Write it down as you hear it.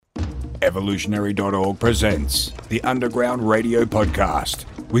Evolutionary.org presents the Underground Radio Podcast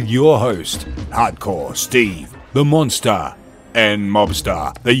with your host, Hardcore Steve, the Monster, and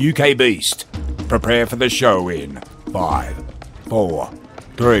Mobster, the UK Beast. Prepare for the show in 5, 4,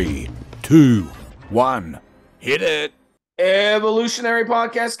 3, 2, 1. Hit it. Evolutionary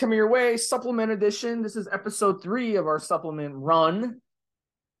Podcast coming your way, supplement edition. This is episode 3 of our supplement run.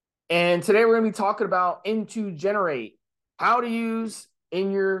 And today we're going to be talking about HCGenerate, how to use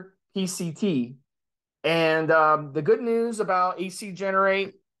in your PCT. And the good news about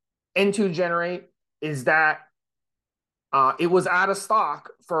HCGenerate, HCGenerate, is that it was out of stock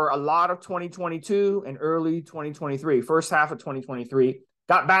for a lot of 2022 and early 2023, first half of 2023.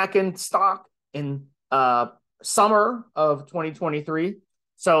 Got back in stock in summer of 2023.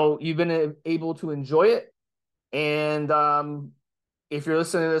 So you've been able to enjoy it. And if you're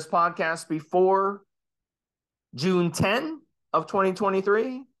listening to this podcast before June 10 of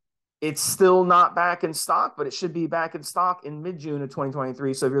 2023, it's still not back in stock, but it should be back in stock in mid-June of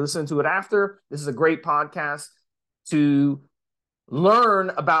 2023. So if you're listening to it after, this is a great podcast to learn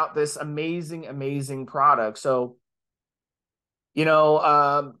about this amazing, amazing product. So,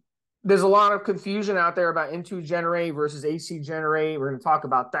 there's a lot of confusion out there about HCGenerate versus HCGenerate. We're going to talk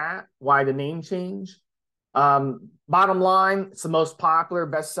about that, why the name change. Bottom line, it's the most popular,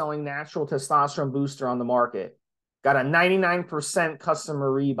 best-selling natural testosterone booster on the market. Got a 99% customer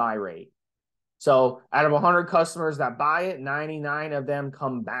rebuy rate. So out of 100 customers that buy it, 99 of them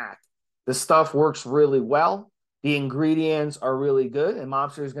come back. The stuff works really well. The ingredients are really good. And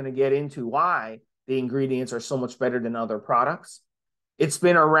Mobster is going to get into why the ingredients are so much better than other products. It's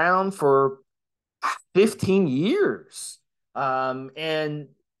been around for 15 years. And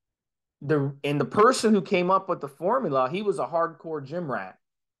the person who came up with the formula, he was a hardcore gym rat.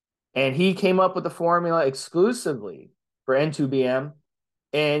 And he came up with the formula exclusively for N2BM.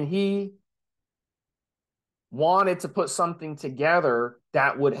 And he wanted to put something together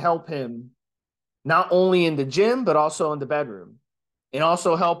that would help him not only in the gym, but also in the bedroom. And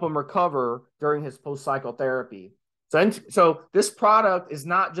also help him recover during his post-cycle therapy. So this product is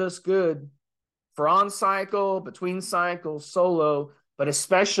not just good for on-cycle, between cycles, solo, but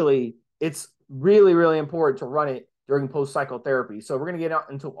especially it's really, really important to run it during post-cycle therapy. So we're going to get out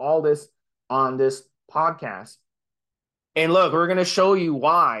into all this on this podcast. And look, we're going to show you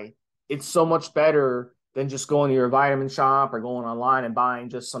why it's so much better than just going to your vitamin shop or going online and buying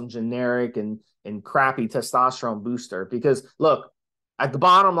just some generic and crappy testosterone booster. Because look, at the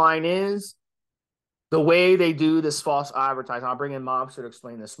bottom line is the way they do this false advertising, I'll bring in Mobster to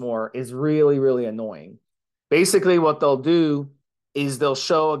explain this more, is really, really annoying. Basically, what they'll do is they'll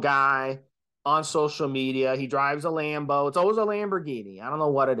show a guy on social media. He drives a Lambo. It's always a Lamborghini. I don't know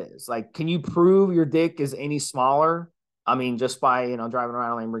what it is. Like, can you prove your dick is any smaller? I mean, just by, driving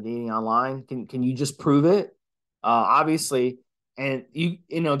around a Lamborghini online, can you just prove it? Obviously. And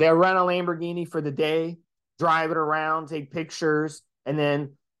they'll rent a Lamborghini for the day, drive it around, take pictures, and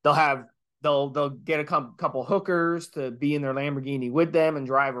then they'll get a couple hookers to be in their Lamborghini with them and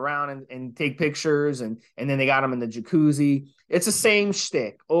drive around and take pictures. And then they got them in the jacuzzi. It's the same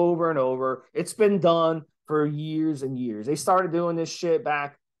shtick over and over. It's been done for years and years. They started doing this shit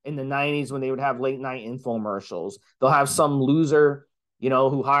back in the 90s when they would have late night infomercials. They'll have some loser,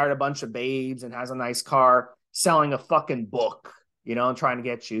 who hired a bunch of babes and has a nice car selling a fucking book, and trying to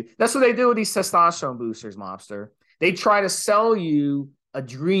get you. That's what they do with these testosterone boosters, Mobster. They try to sell you a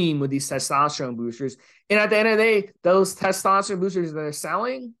dream with these testosterone boosters. And at the end of the day, those testosterone boosters that they're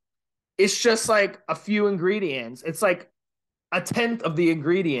selling, it's just like a few ingredients. It's like a tenth of the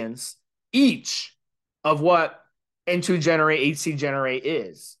ingredients each of what HCGenerate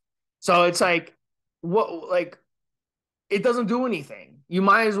is. So it's like, it doesn't do anything. You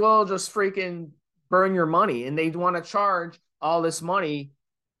might as well just freaking burn your money. And they want to charge all this money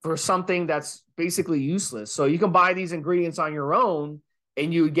for something that's basically useless. So you can buy these ingredients on your own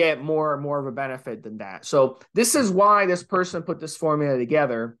and you get more and more of a benefit than that. So this is why this person put this formula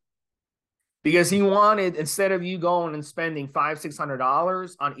together, because he wanted, instead of you going and spending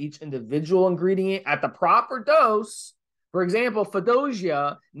 $500-$600 on each individual ingredient at the proper dose. For example,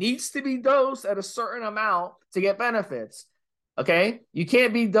 Fedosia needs to be dosed at a certain amount to get benefits. Okay? You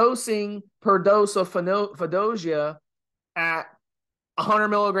can't be dosing per dose of Fedosia at 100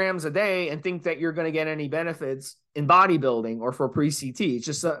 milligrams a day and think that you're going to get any benefits in bodybuilding or for pre-CT. It's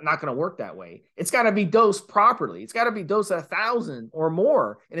just not going to work that way. It's got to be dosed properly. It's got to be dosed at 1,000 or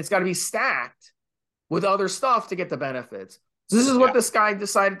more, and it's got to be stacked with other stuff to get the benefits. So this is what this guy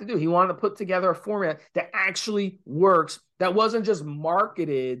decided to do. He wanted to put together a formula that actually works, that wasn't just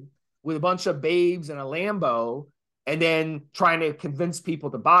marketed with a bunch of babes and a Lambo and then trying to convince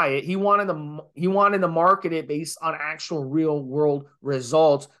people to buy it. He wanted to market it based on actual real world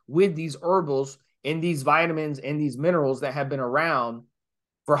results with these herbals and these vitamins and these minerals that have been around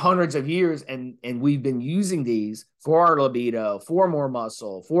for hundreds of years, and we've been using these for our libido, for more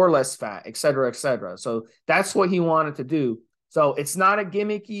muscle, for less fat, et cetera, et cetera. So that's what he wanted to do. So it's not a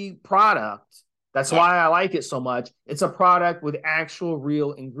gimmicky product. That's why I like it so much. It's a product with actual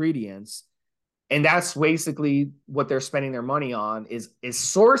real ingredients. And that's basically what they're spending their money on is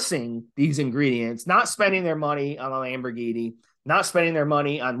sourcing these ingredients, not spending their money on a Lamborghini, not spending their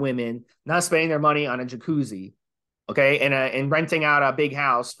money on women, not spending their money on a jacuzzi, okay, and renting out a big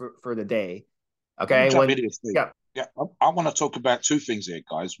house for the day, okay. Yeah, I want to talk about two things here,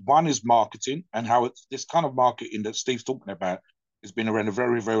 guys. One is marketing and how it's this kind of marketing that Steve's talking about has been around a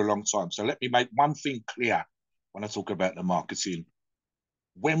very, very long time. So let me make one thing clear when I talk about the marketing.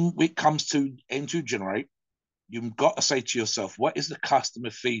 When it comes to HCGenerate, you've got to say to yourself, what is the customer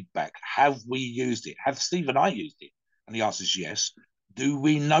feedback? Have we used it? Have Steve and I used it? And the answer is yes. Do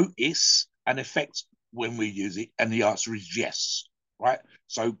we notice an effect when we use it? And the answer is yes, right?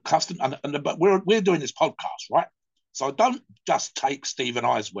 So but we're doing this podcast, right? So don't just take Steve and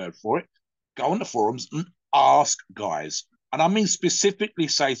I's word for it. Go on the forums and ask guys. And I mean specifically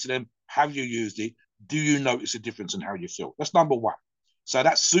say to them, have you used it? Do you notice a difference in how you feel? That's number one. So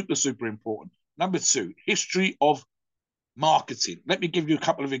that's super, super important. Number two, history of marketing. Let me give you a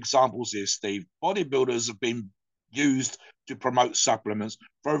couple of examples here, Steve. Bodybuilders have been used to promote supplements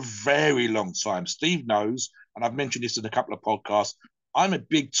for a very long time. Steve knows, and I've mentioned this in a couple of podcasts, I'm a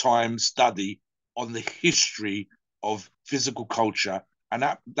big time study on the history of physical culture. And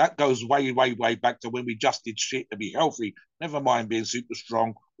that goes way, way, way back to when we just did shit to be healthy, never mind being super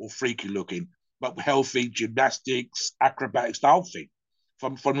strong or freaky looking, but healthy, gymnastics, acrobatics, the whole thing.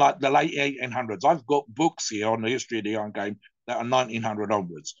 From like the late 1800s. I've got books here on the history of the Iron Game that are 1900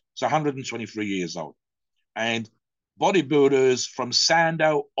 onwards. So 123 years old. And bodybuilders from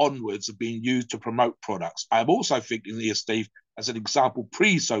Sandow onwards have been used to promote products. I'm also thinking here, Steve, as an example,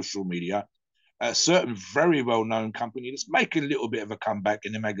 pre-social media, a certain very well-known company that's making a little bit of a comeback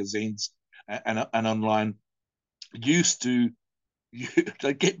in the magazines and online used to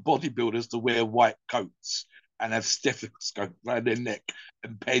they get bodybuilders to wear white coats and have stethoscopes around their neck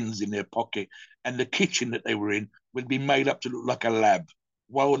and pens in their pocket. And the kitchen that they were in would be made up to look like a lab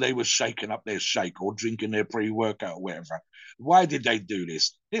while they were shaking up their shake or drinking their pre-workout or whatever. Why did they do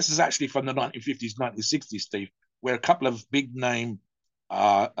this? This is actually from the 1950s, 1960s, Steve, where a couple of big name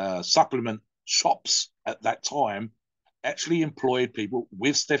supplement shops at that time actually employed people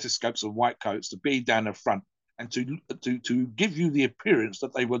with stethoscopes and white coats to be down the front and to give you the appearance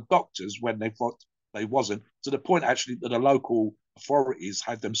that they were doctors when they thought they wasn't, to the point actually that the local authorities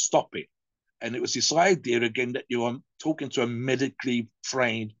had them stop it. And it was this idea again that you're talking to a medically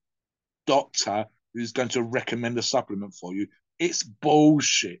trained doctor who's going to recommend a supplement for you. It's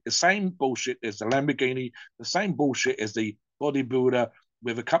bullshit. The same bullshit as the Lamborghini, the same bullshit as the bodybuilder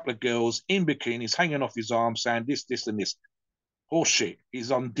with a couple of girls in bikinis hanging off his arm saying this, this, and this. Horseshit.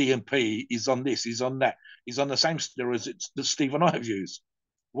 He's on DMP, he's on this, he's on that. He's on the same steroids that Steve and I have used.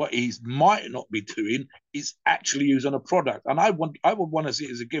 What he might not be doing is actually using a product. And I would want to see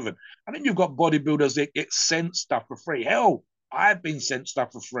it as a given. And then you've got bodybuilders that get sent stuff for free. Hell, I've been sent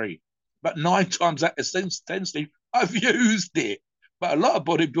stuff for free. But 9 times out of 10, Steve, I've used it. But a lot of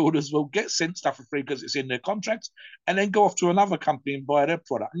bodybuilders will get sent stuff for free because it's in their contracts and then go off to another company and buy their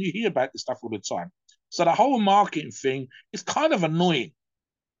product. And you hear about this stuff all the time. So the whole marketing thing is kind of annoying.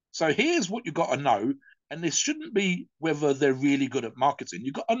 So here's what you got to know. And this shouldn't be whether they're really good at marketing.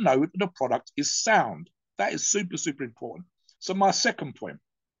 You've got to know that the product is sound. That is super, super important. So my second point,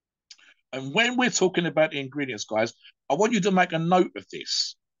 and when we're talking about the ingredients, guys, I want you to make a note of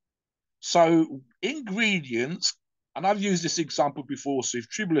this. So ingredients, and I've used this example before, so if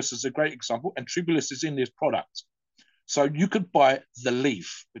Tribulus is a great example, and Tribulus is in this product. So you could buy the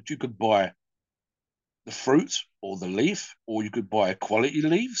leaf, but you could buy the fruit or the leaf, or you could buy quality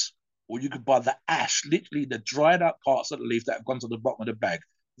leaves, or you could buy the ash, literally the dried up parts of the leaf that have gone to the bottom of the bag.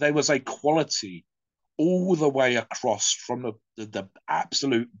 There was a quality all the way across from the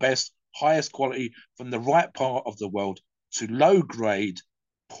absolute best, highest quality from the right part of the world to low grade,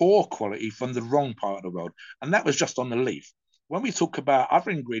 poor quality from the wrong part of the world. And that was just on the leaf. When we talk about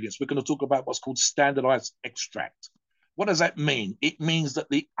other ingredients, we're going to talk about what's called standardized extract. What does that mean? It means that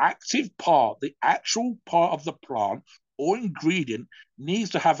the active part, the actual part of the plant or ingredient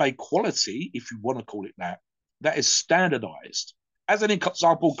needs to have a quality, if you want to call it that is standardized. As an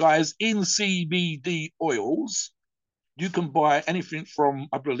example, guys, in CBD oils, you can buy anything from,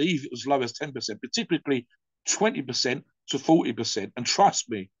 I believe it was low as 10%, but typically 20% to 40%. And trust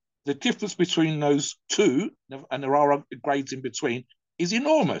me, the difference between those two, and there are grades in between, is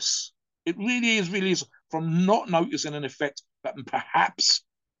enormous. It really is from not noticing an effect, but perhaps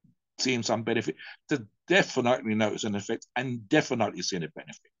seeing some benefit, to definitely notice an effect and definitely seeing a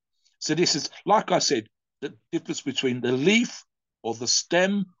benefit. So this is, like I said, the difference between the leaf or the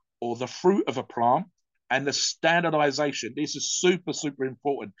stem or the fruit of a plant and the standardization. This is super, super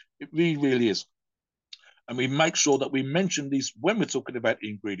important. It really is. And we make sure that we mention these when we're talking about the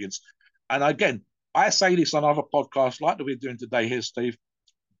ingredients. And again, I say this on other podcasts like that we're doing today here, Steve.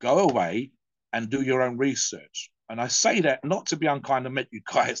 Go away and do your own research. And I say that not to be unkind and make you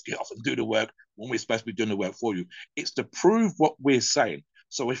guys get off and do the work when we're supposed to be doing the work for you. It's to prove what we're saying.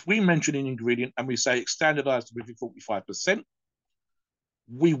 So if we mention an ingredient and we say it's standardized within 45%,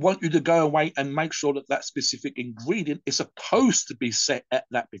 we want you to go away and make sure that that specific ingredient is supposed to be set at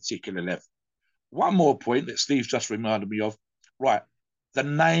that particular level. One more point that Steve just reminded me of, right, the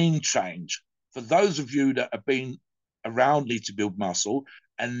name change. For those of you that have been around Need to Build Muscle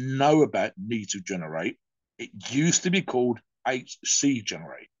and know about Need to Generate, it used to be called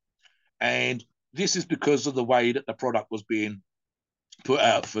HCGenerate. And this is because of the way that the product was being put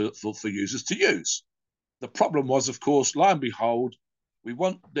out for users to use. The problem was, of course, lo and behold,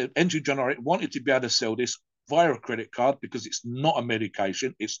 the HCGenerate wanted to be able to sell this via a credit card because it's not a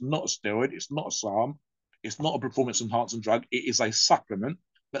medication, it's not a steroid, it's not a SARM, it's not a performance enhancing drug, it is a supplement,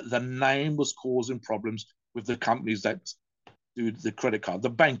 but the name was causing problems with the companies that do the credit card, the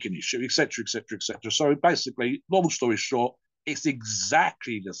banking issue, etc., etc., etc. So basically, long story short, it's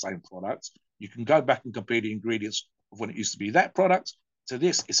exactly the same product. You can go back and compare the ingredients of when it used to be that product to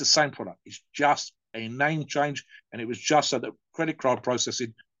this. It's the same product. It's just a name change, and it was just so that credit card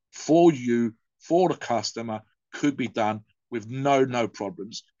processing for you, for the customer, could be done with no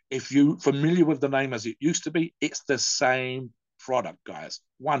problems. If you're familiar with the name as it used to be, it's the same product, guys,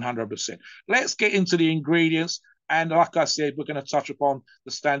 100%. Let's get into the ingredients. And like I said, we're going to touch upon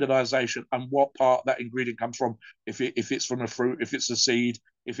the standardization and what part that ingredient comes from, if it's from a fruit, if it's a seed,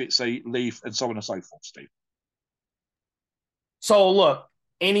 if it's a leaf, and so on and so forth, Steve. So look,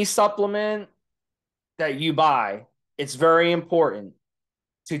 any supplement that you buy, it's very important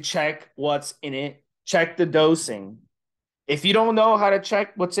to check what's in it, check the dosing. If you don't know how to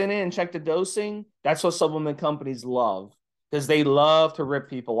check what's in it and check the dosing, that's what supplement companies love, because they love to rip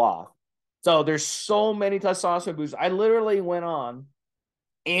people off. So there's so many testosterone boosters. I literally went on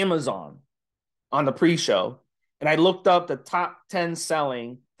Amazon on the pre-show and I looked up the top 10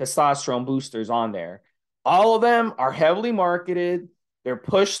 selling testosterone boosters on there. All of them are heavily marketed. They're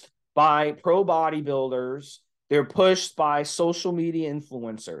pushed by pro bodybuilders. They're pushed by social media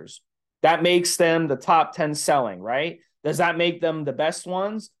influencers. That makes them the top 10 selling, right? Does that make them the best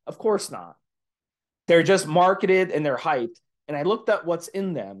ones? Of course not. They're just marketed and they're hyped. And I looked at what's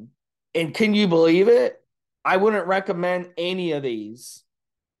in them. And can you believe it? I wouldn't recommend any of these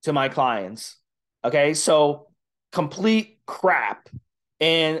to my clients. Okay, so complete crap.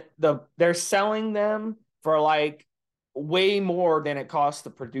 And they're selling them for like way more than it costs to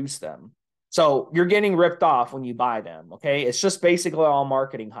produce them. So you're getting ripped off when you buy them. Okay, it's just basically all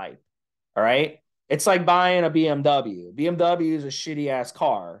marketing hype. All right, it's like buying a BMW. BMW is a shitty ass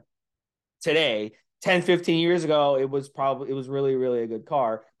car today. 10, 15 years ago, it was really, really a good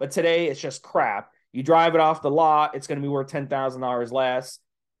car. But today, it's just crap. You drive it off the lot, it's going to be worth $10,000 less.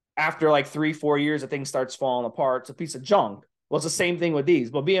 After like 3-4 years, the thing starts falling apart. It's a piece of junk. Well, it's the same thing with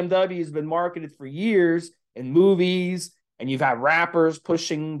these. But BMW has been marketed for years in movies, and you've had rappers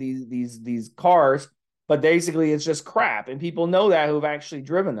pushing these cars. But basically, it's just crap. And people know that who've actually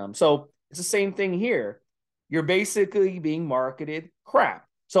driven them. So it's the same thing here. You're basically being marketed crap.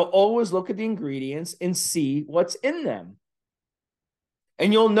 So always look at the ingredients and see what's in them.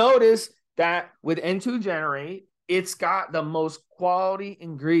 And you'll notice that with HCGenerate, it's got the most quality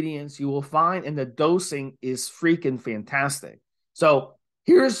ingredients you will find, and the dosing is freaking fantastic. So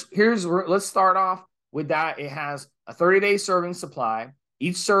let's start off with that. It has a 30-day serving supply.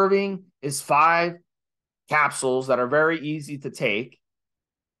 Each serving is 5 capsules that are very easy to take.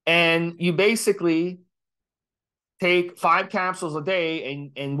 And you basically take 5 capsules a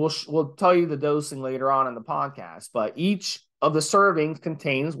day, and we'll tell you the dosing later on in the podcast. But each of the servings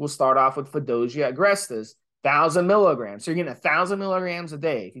contains, we'll start off with Fedosia agrestis, 1,000 milligrams. So you're getting 1,000 milligrams a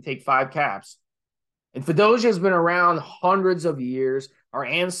day if you take 5 caps. And Fedosia has been around hundreds of years. Our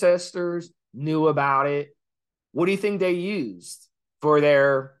ancestors knew about it. What do you think they used for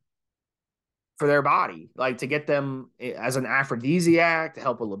their body? Like to get them as an aphrodisiac, to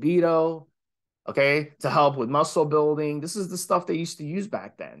help with libido, okay, to help with muscle building. This is the stuff they used to use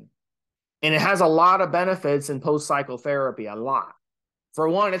back then. And it has a lot of benefits in post-cycle therapy, a lot. For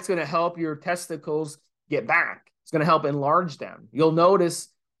one, it's going to help your testicles get back. It's going to help enlarge them. You'll notice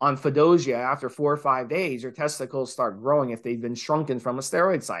on Fedosia, after 4 or 5 days, your testicles start growing if they've been shrunken from a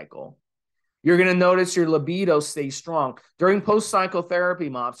steroid cycle. You're going to notice your libido stays strong. During post-cycle therapy,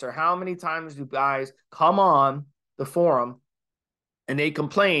 Mobster, how many times do guys come on the forum and they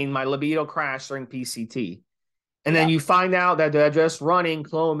complain, my libido crashed during PCT? And then you find out that they're just running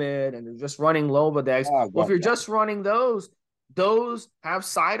Clomid and they're just running Lovadex. Well, if you're just running those have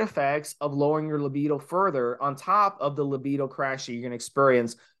side effects of lowering your libido further on top of the libido crash that you're going to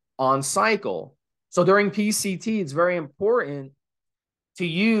experience on cycle. So during PCT, it's very important to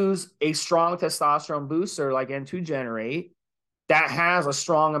use a strong testosterone booster like HCGenerate that has a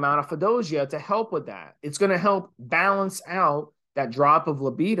strong amount of Fedosia to help with that. It's going to help balance out that drop of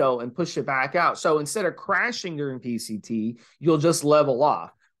libido and push it back out. So instead of crashing during PCT, you'll just level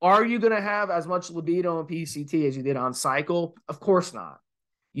off. Are you going to have as much libido in PCT as you did on cycle? Of course not.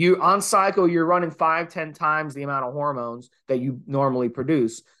 You on cycle, you're running 5-10 times the amount of hormones that you normally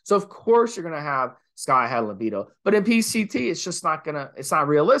produce. So of course you're going to have sky high libido. But in PCT, it's just not it's not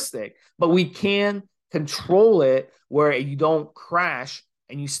realistic. But we can control it where you don't crash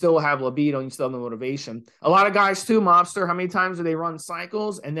and you still have libido and you still have the motivation. A lot of guys too, Mobster, how many times do they run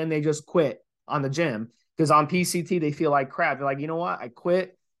cycles and then they just quit on the gym? Because on PCT, they feel like crap. They're like, you know what? I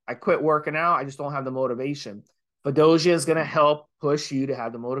quit working out. I just don't have the motivation. Fedosia is going to help push you to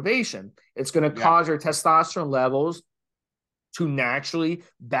have the motivation. It's going to cause your testosterone levels to naturally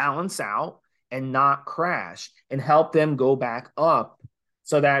balance out and not crash and help them go back up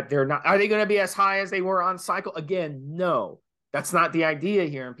so that they're not, are they going to be as high as they were on cycle? Again, no, that's not the idea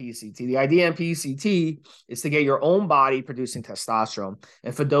here in PCT. The idea in PCT is to get your own body producing testosterone,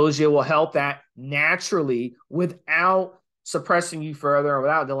 and Fedosia will help that naturally without suppressing you further and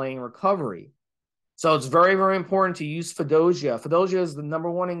without delaying recovery. So it's very, very important to use Fedosia. Fedosia is the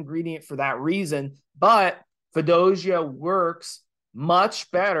number one ingredient for that reason, but Fedosia works much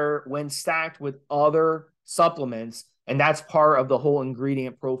better when stacked with other supplements, and that's part of the whole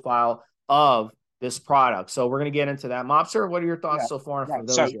ingredient profile of this product. So we're going to get into that. Mobster, what are your thoughts so far on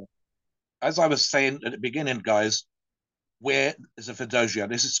Fedosia? So, as I was saying at the beginning, guys, where is a Fedosia?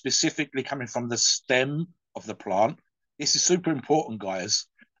 This is specifically coming from the stem of the plant. This is super important, guys.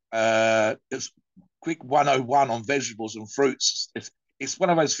 It's quick 101 on vegetables and fruits. It's one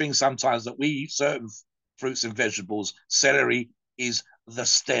of those things sometimes that we eat certain fruits and vegetables. Celery is the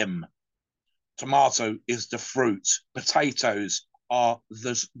stem. Tomato is the fruit. Potatoes are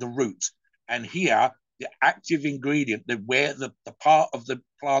the root. And here, the active ingredient, where the part of the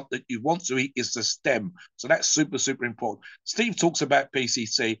plant that you want to eat is the stem. So that's super, super important. Steve talks about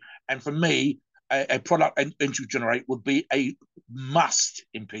PCT. And for me, a product HCGenerate would be a must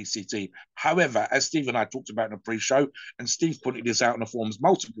in PCT. However, as Steve and I talked about in the pre-show, and Steve pointed this out in the forums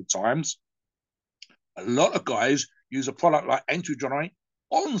multiple times, a lot of guys use a product like HCGenerate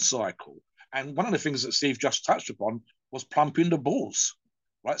on cycle. And one of the things that Steve just touched upon was plumping the balls,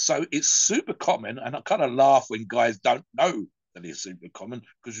 right? So it's super common, and I kind of laugh when guys don't know that it's super common,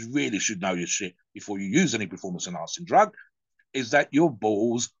 because you really should know your shit before you use any performance-enhancing drug, is that your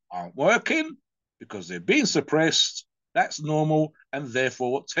balls aren't working because they're being suppressed. That's normal, and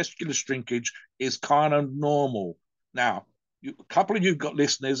therefore testicular shrinkage is kind of normal. Now, a couple of you got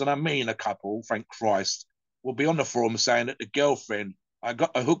listeners, and I mean a couple, thank Christ, will be on the forum saying that the girlfriend, I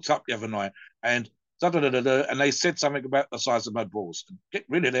got hooked up the other night, and and they said something about the size of my balls. Get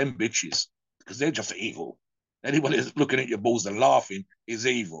rid of them bitches, because they're just evil. Anyone who's looking at your balls and laughing is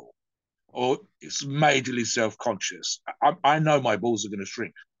evil, or it's majorly self-conscious. I know my balls are going to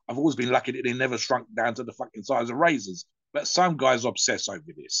shrink. I've always been lucky that they never shrunk down to the fucking size of razors. But some guys obsess over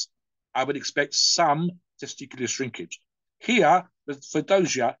this. I would expect some testicular shrinkage. Here, the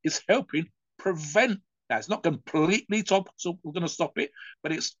Fedosia is helping prevent that. It's not completely so we're going to stop it,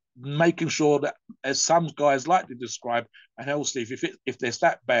 but it's making sure that, as some guys like to describe, and hell, Steve, if there's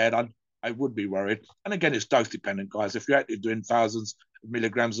that bad, I would be worried. And again, it's dose dependent, guys. If you're actually doing thousands of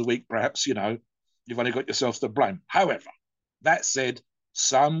milligrams a week, perhaps, you've only got yourself to blame. However, that said,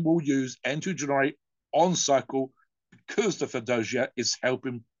 some will use HCGenerate on cycle because the Fedosia is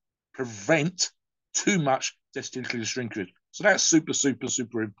helping prevent too much testicular shrinkage. So that's super, super,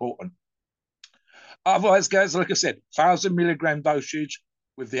 super important. Otherwise, guys, like I said, 1,000 milligram dosage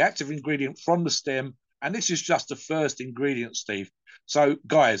with the active ingredient from the stem. And this is just the first ingredient, Steve. So,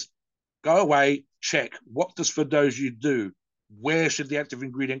 guys, go away, check. What does Fedosia do? Where should the active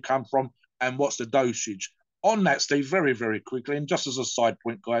ingredient come from? And what's the dosage? On that, Steve, very, very quickly, and just as a side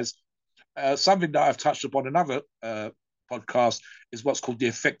point, guys, something that I've touched upon in other podcast is what's called the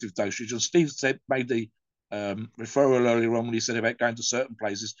effective dosage. And Steve made the referral earlier on when he said about going to certain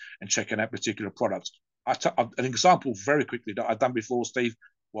places and checking out particular products. An example very quickly that I've done before, Steve,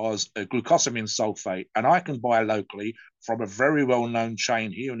 was a glucosamine sulfate, and I can buy locally from a very well-known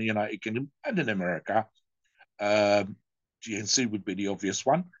chain here in the United Kingdom and in America. GNC would be the obvious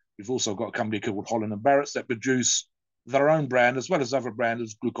one. We've also got a company called Holland and Barrett's that produce their own brand as well as other brands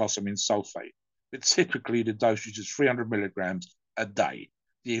of glucosamine sulfate. But typically the dosage is 300 milligrams a day.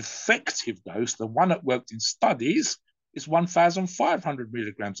 The effective dose, the one that worked in studies, is 1,500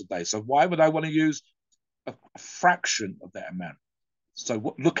 milligrams a day. So why would I want to use a fraction of that amount?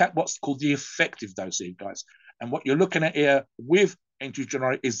 So look at what's called the effective dose here, guys. And what you're looking at here with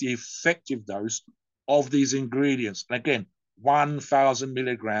HCGenerate is the effective dose of these ingredients. And again, 1,000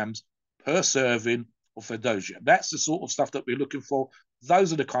 milligrams per serving of Fedosia. That's the sort of stuff that we're looking for.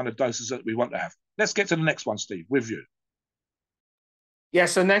 Those are the kind of doses that we want to have. Let's get to the next one, Steve, with you. Yeah,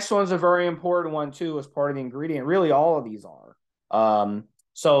 so next one's a very important one too, as part of the ingredient. Really, all of these are.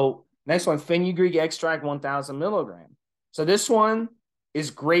 So next one, fenugreek extract, 1,000 milligrams. So this one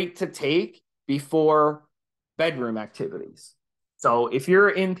is great to take before bedroom activities. So if you're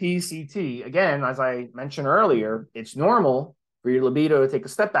in PCT, again, as I mentioned earlier, it's normal for your libido to take a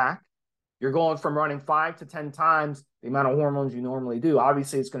step back. You're going from running 5 to 10 times the amount of hormones you normally do.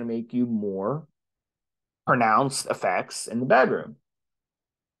 Obviously, it's going to make you more pronounced effects in the bedroom.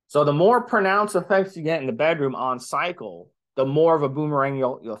 So the more pronounced effects you get in the bedroom on cycle, the more of a boomerang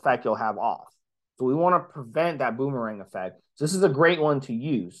effect you'll have off. So we want to prevent that boomerang effect. So this is a great one to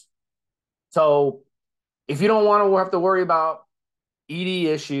use. So if you don't want to have to worry about ED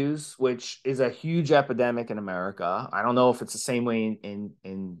issues, which is a huge epidemic in America. I don't know if it's the same way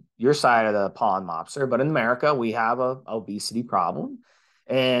in your side of the pond, Mobster, but in America, we have a obesity problem.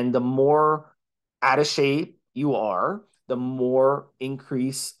 And the more out of shape you are, the more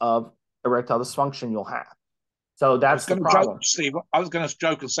increase of erectile dysfunction you'll have. So that's the problem. Steve, I was going to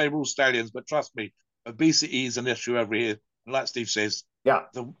joke and say we're all stallions, but trust me, obesity is an issue over here. And like Steve says, yeah,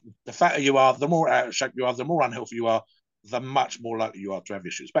 the fatter you are, the more out of shape you are, the more unhealthy you are, the much more likely you are to have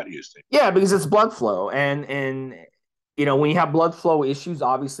issues. Back to you, Steve. Yeah, because it's blood flow. And you know, when you have blood flow issues,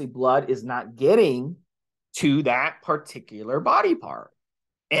 obviously blood is not getting to that particular body part.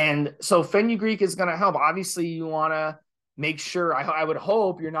 And so fenugreek is going to help. Obviously, you want to make sure, I would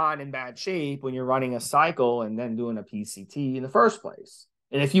hope you're not in bad shape when you're running a cycle and then doing a PCT in the first place.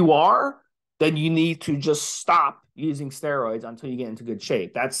 And if you are, then you need to just stop using steroids until you get into good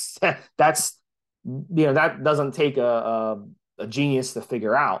shape. That's you know, that doesn't take a genius to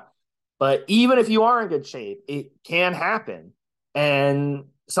figure out. But even if you are in good shape, it can happen. And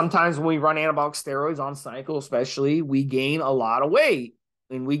sometimes when we run anabolic steroids on cycle, especially, we gain a lot of weight.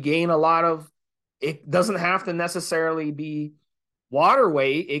 And we gain a lot of, it doesn't have to necessarily be water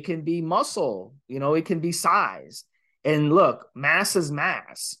weight. It can be muscle, you know, it can be size. And look, mass is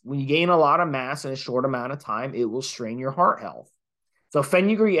mass. When you gain a lot of mass in a short amount of time, it will strain your heart health. So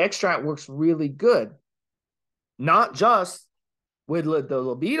fenugreek extract works really good, not just with the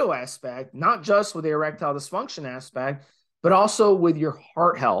libido aspect, not just with the erectile dysfunction aspect, but also with your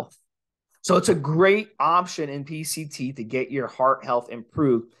heart health. So it's a great option in PCT to get your heart health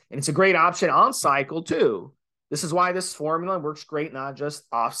improved. And it's a great option on cycle too. This is why this formula works great, not just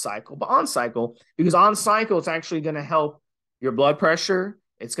off cycle, but on cycle, because on cycle, it's actually going to help your blood pressure.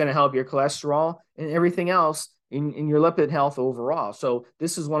 It's going to help your cholesterol and everything else in your lipid health overall. So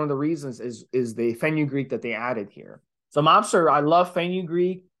this is one of the reasons is the fenugreek that they added here. So Mobster, I love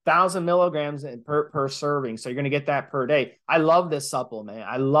fenugreek, 1,000 milligrams per serving. So you're going to get that per day. I love this supplement.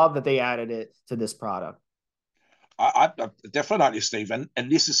 I love that they added it to this product. I definitely, Steve,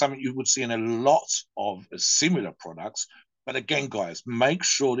 and this is something you would see in a lot of similar products. But again, guys, make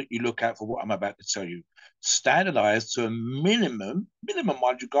sure that you look out for what I'm about to tell you. Standardized to a minimum,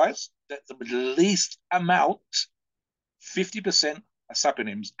 mind you guys, that the least amount, 50% are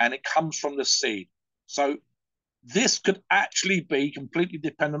saponins, and it comes from the seed. So this could actually be completely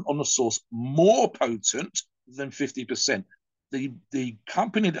dependent on the source, more potent than 50%. The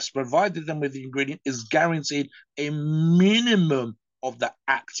company that's provided them with the ingredient is guaranteed a minimum of the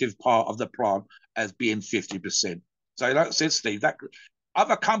active part of the plant as being 50%. So like I said, Steve, that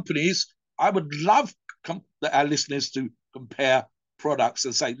other companies, I would love our listeners to compare products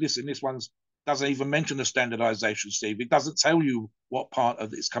and say, listen, this one doesn't even mention the standardization, Steve. It doesn't tell you what part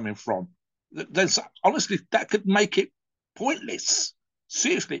of it's coming from. There's, honestly, that could make it pointless.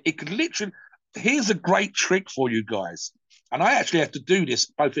 Seriously, it could literally. Here's a great trick for you guys. And I actually had to do this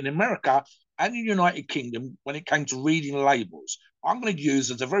both in America and in the United Kingdom when it came to reading labels. I'm going to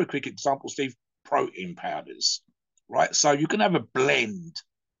use, as a very quick example, Steve, protein powders. right? So you can have a blend.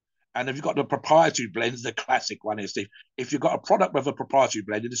 And if you've got the proprietary blends, the classic one is, Steve, if you've got a product with a proprietary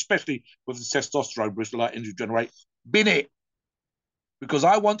blend, and especially with the testosterone booster like HCGenerate, bin it, because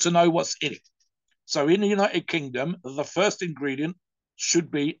I want to know what's in it. So in the United Kingdom, the first ingredient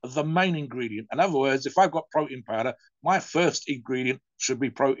should be the main ingredient. In other words, if I've got protein powder, my first ingredient should be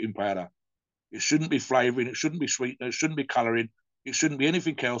protein powder. It shouldn't be flavoring. It shouldn't be sweetener. It shouldn't be coloring. It shouldn't be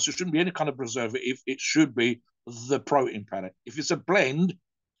anything else. It shouldn't be any kind of preservative. It should be the protein powder. If it's a blend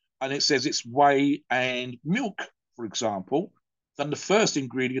and it says it's whey and milk, for example, then the first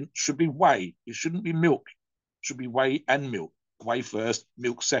ingredient should be whey. It shouldn't be milk. It should be whey and milk. Whey first,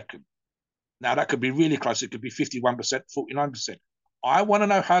 milk second. Now, that could be really close. It could be 51%, 49%. I want to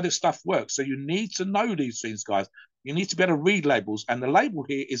know how this stuff works. So you need to know these things, guys. You need to be able to read labels. And the label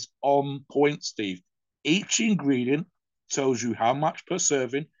here is on point, Steve. Each ingredient tells you how much per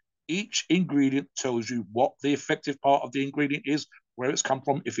serving. Each ingredient tells you what the effective part of the ingredient is, where it's come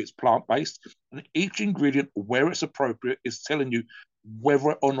from, if it's plant-based. And each ingredient, where it's appropriate, is telling you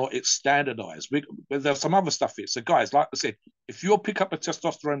whether or not it's standardized. There's some other stuff here. So, guys, like I said, if you'll pick up a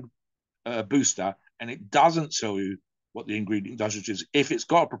testosterone booster and it doesn't tell you what the ingredient does, which is if it's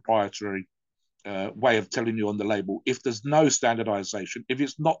got a proprietary way of telling you on the label, if there's no standardization, if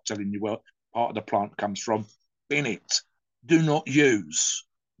it's not telling you where part of the plant comes from, bin it. Do not use.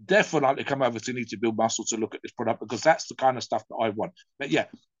 Definitely come over to Need to Build Muscle to look at this product, because that's the kind of stuff that I want. But yeah,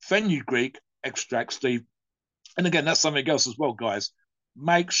 fenugreek extract, Steve. And again, that's something else as well, guys.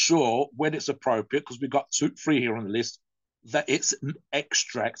 Make sure when it's appropriate, because we've got three here on the list, that it's an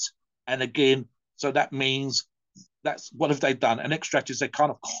extract. And again, so that means that's what have they done? An extract is a kind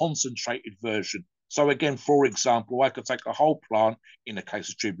of concentrated version. So again, for example, I could take a whole plant, in the case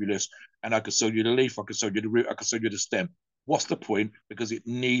of Tribulus, and I could sell you the leaf, I could sell you the root, I could sell you the stem. What's the point? Because it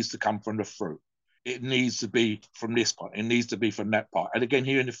needs to come from the fruit. It needs to be from this part. It needs to be from that part. And again,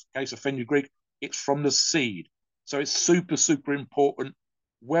 here in the case of fenugreek, it's from the seed. So it's super, super important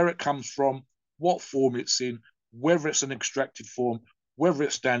where it comes from, what form it's in, whether it's an extracted form, whether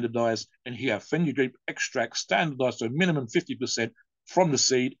it's standardized. And here, fenugreek extract standardized to a minimum 50% from the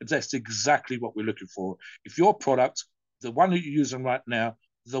seed. That's exactly what we're looking for. If your product, the one that you're using right now,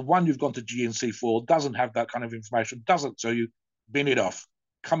 the one you've gone to GNC for, doesn't have that kind of information, doesn't tell you, bin it off.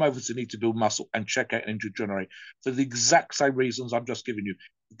 Come over to Need to Build Muscle and check out HCGenerate for the exact same reasons I'm just giving you.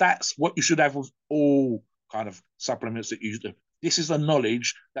 That's what you should have with all kind of supplements that you do. This is the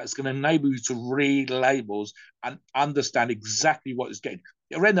knowledge that's going to enable you to read labels and understand exactly what it's getting.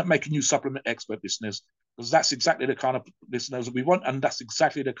 It'll end up making you supplement expert listeners, because that's exactly the kind of listeners that we want, and that's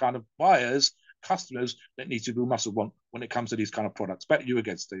exactly the kind of buyers, customers that Need to Build Muscle want when it comes to these kind of products. Back to you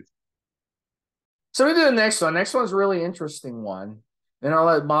again, Steve. So we do the next one. Next one's a really interesting one. Then I'll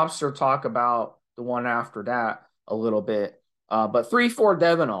let Mobster talk about the one after that a little bit. But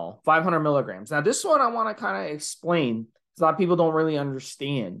 3,4-Devinol, 500 milligrams. Now, this one I want to kind of explain, because a lot of people don't really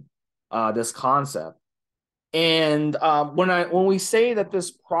understand this concept. And when we say that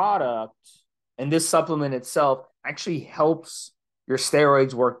this product and this supplement itself actually helps your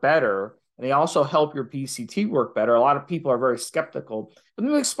steroids work better, and they also help your PCT work better, a lot of people are very skeptical. But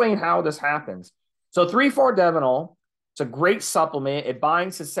let me explain how this happens. So 3,4-Devinol, it's a great supplement. It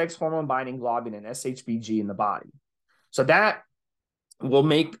binds to sex hormone binding globulin, SHBG, in the body. So that will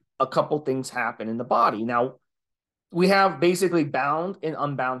make a couple things happen in the body. Now, we have basically bound and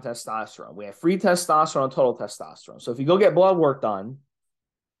unbound testosterone. We have free testosterone and total testosterone. So if you go get blood work done,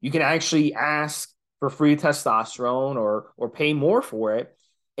 you can actually ask for free testosterone or pay more for it.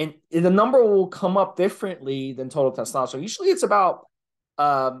 And the number will come up differently than total testosterone. Usually it's about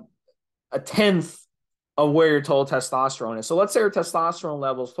a tenth of where your total testosterone is. So let's say your testosterone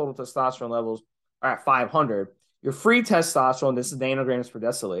levels, total testosterone levels are at 500. Your free testosterone, this is nanograms per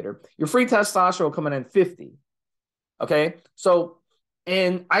deciliter, your free testosterone will come in at 50. Okay, so,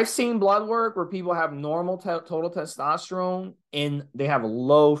 and I've seen blood work where people have normal total testosterone and they have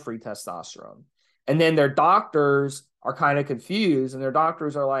low free testosterone. And then their doctors are kind of confused, and their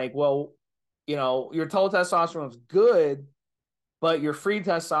doctors are like, well, you know, your total testosterone is good, but your free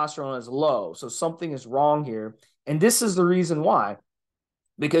testosterone is low. So something is wrong here. And this is the reason why,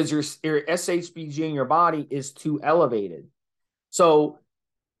 because your SHBG in your body is too elevated. So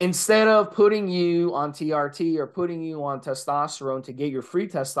instead of putting you on TRT or putting you on testosterone to get your free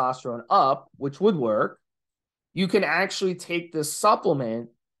testosterone up, which would work, you can actually take this supplement,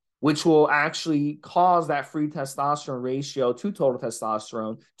 which will actually cause that free testosterone ratio to total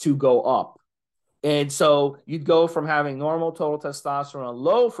testosterone to go up. And so you'd go from having normal total testosterone and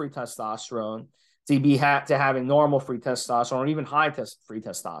low free testosterone to having normal free testosterone or even high free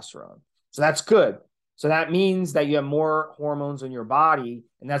testosterone. So that's good. So that means that you have more hormones in your body,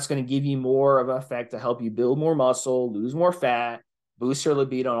 and that's going to give you more of an effect to help you build more muscle, lose more fat, boost your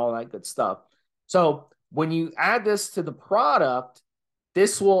libido, and all that good stuff. So when you add this to the product,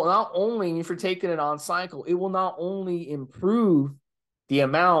 this will not only, if you're taking it on cycle, it will not only improve the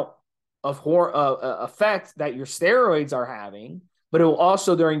amount of effect that your steroids are having, but it will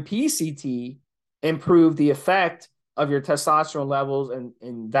also during PCT improve the effect of your testosterone levels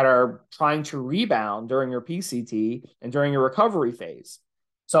and that are trying to rebound during your PCT and during your recovery phase.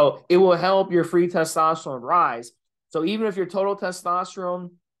 So it will help your free testosterone rise. So even if your total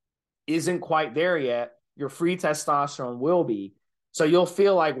testosterone isn't quite there yet, your free testosterone will be. So you'll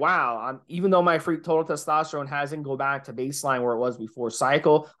feel like, wow, even though my free total testosterone hasn't go back to baseline where it was before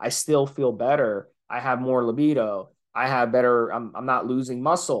cycle, I still feel better. I have more libido. I have better, I'm not losing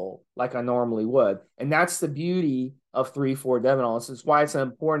muscle like I normally would. And that's the beauty of 3,4-divinol. This is why it's an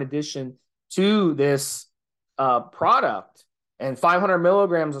important addition to this product. And 500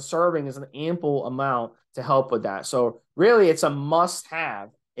 milligrams a serving is an ample amount to help with that. So really, it's a must-have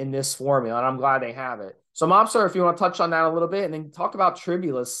in this formula, and I'm glad they have it. So, Mobster, if you want to touch on that a little bit, and then talk about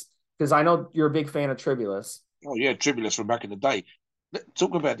Tribulus, because I know you're a big fan of Tribulus. Oh, yeah, Tribulus from back in the day. Let's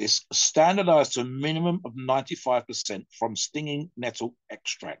talk about this. Standardized to a minimum of 95% from stinging nettle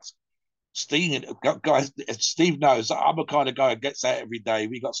extracts. Stinging, guys, Steve knows I'm a kind of guy who gets out every day.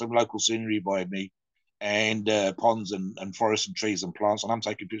 We got some local scenery by me and ponds and forests and trees and plants, and I'm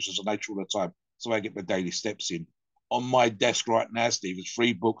taking pictures of nature all the time. So I get my daily steps in. On my desk right now, Steve, there's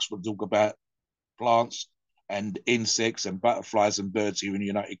 3 books that talk about plants and insects and butterflies and birds here in the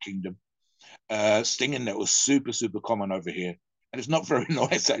United Kingdom. Stinging nettle was super, super common over here. And it's not very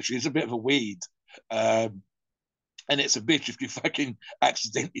nice, actually. It's a bit of a weed. And it's a bitch if you fucking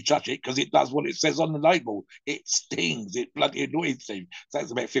accidentally touch it because it does what it says on the label. It stings. It bloody annoys you. So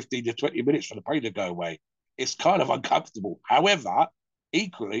it's about 15 to 20 minutes for the pain to go away. It's kind of uncomfortable. However,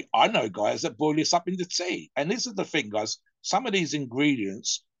 equally, I know guys that boil this up into tea. And this is the thing, guys. Some of these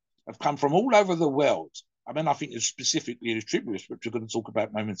ingredients have come from all over the world. I mean, I think it's specifically the Tribulus, which we're going to talk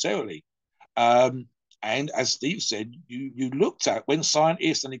about momentarily. And as Steve said, you looked at when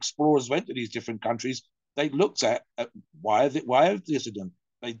scientists and explorers went to these different countries, they looked at why have this in them?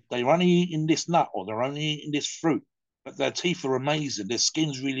 They're only eating this nut or they're only eating this fruit, but their teeth are amazing. Their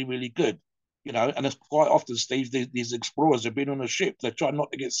skin's really, really good. You know, and it's quite often, Steve, these explorers have been on a ship. They're trying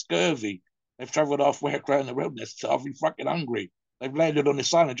not to get scurvy. They've traveled halfway around the world and they're starving fucking hungry. They've landed on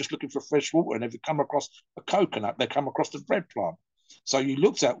this island just looking for fresh water, and they've come across a coconut. They come across the bread plant. So you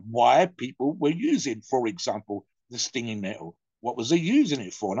looked at why people were using, for example, the stinging nettle. What was they using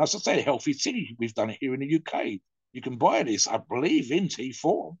it for? And as I say, healthy tea. We've done it here in the UK. You can buy this, I believe, in tea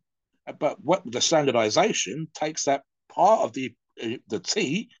form. But what the standardization takes that part of the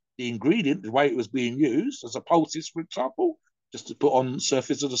tea, the ingredient, the way it was being used as a poultice, for example, just to put on the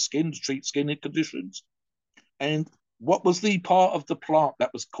surface of the skin to treat skin conditions. And what was the part of the plant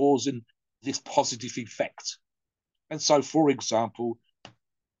that was causing this positive effect? And so, for example,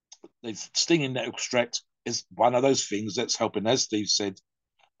 the stinging nettle extract is one of those things that's helping, as Steve said,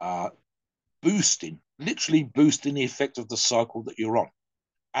 literally boosting the effect of the cycle that you're on.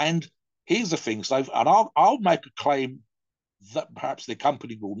 And here's the thing, Steve, and I'll make a claim that perhaps the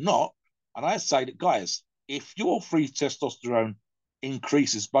company will not. And I say that, guys, if your free testosterone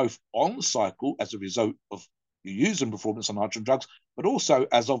increases both on cycle as a result of you using performance enhancing drugs, but also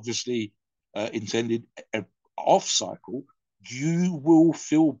as obviously intended off cycle, you will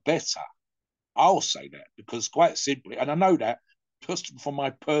feel better. I'll say that because quite simply, and I know that just from my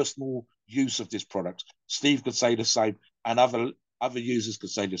personal use of this product, Steve could say the same, and other users could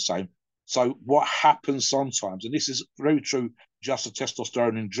say the same. So what happens sometimes, and this is very true just of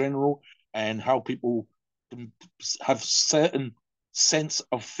testosterone in general, and how people can have certain sense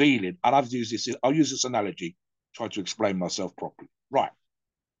of feeling. And I'll use this analogy, try to explain myself properly. Right.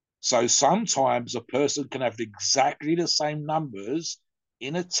 So sometimes a person can have exactly the same numbers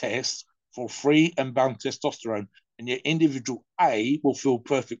in a test for free and bound testosterone, and yet individual A will feel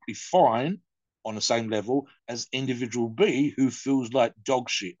perfectly fine on the same level as individual B, who feels like dog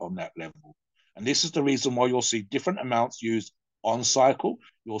shit on that level. And this is the reason why you'll see different amounts used on cycle.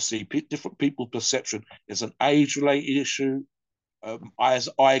 You'll see different people's perception. There's an age-related issue. As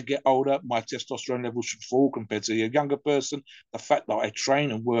I get older, my testosterone level should fall compared to a younger person. The fact that I train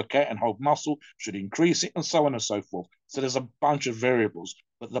and work out and hold muscle should increase it, and so on and so forth. So there's a bunch of variables.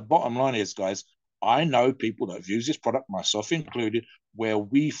 But the bottom line is, guys, I know people that have used this product, myself included, where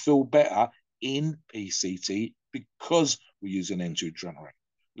we feel better in PCT because we use an HCGenerate.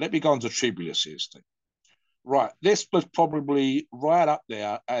 Let me go on to Tribulus here, Steve. Right. This was probably right up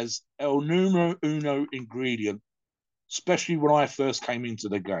there as el numero uno ingredient, especially when I first came into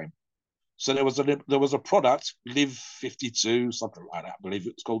the game. So there was a product, Live 52, something like that, I believe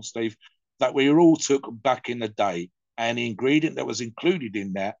it was called, Steve, that we all took back in the day. And the ingredient that was included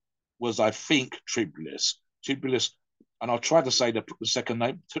in that was, I think, tribulus. Tribulus, and I'll try to say the second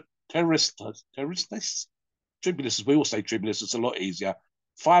name, terroristus. Tribulus, we all say tribulus, it's a lot easier.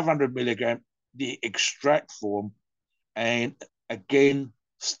 500 milligram, the extract form, and again,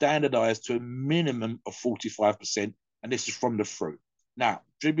 standardized to a minimum of 45%. And this is from the fruit. Now,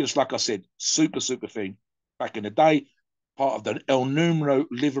 tribulus, like I said, super thing back in the day, part of the El Numero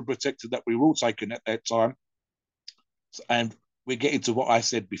liver protector that we were all taking at that time. And we get into what I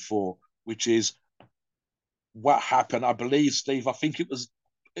said before, which is what happened. I believe, Steve, I think it was,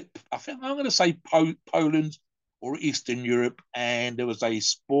 I think I'm going to say Poland or Eastern Europe, and there was a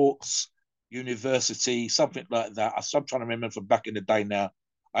sports university, something like that. I'm trying to remember from back in the day now.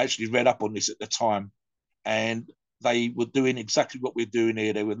 I actually read up on this at the time, and they were doing exactly what we're doing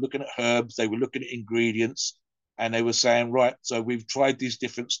here. They were looking at herbs, they were looking at ingredients, and they were saying, right, so we've tried these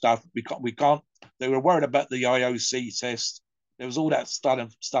different stuff. We can't. They were worried about the IOC test. There was all that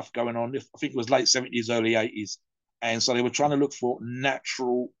stuff going on. I think it was late 70s, early 80s. And so they were trying to look for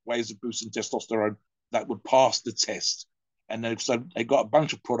natural ways of boosting testosterone that would pass the test. And so they got a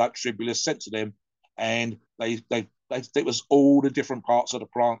bunch of products, tribulus, sent to them, and it was all the different parts of the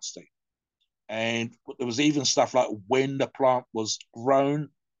plant, Steve. And there was even stuff like when the plant was grown,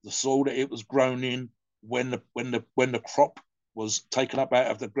 the soil that it was grown in, when the crop was taken up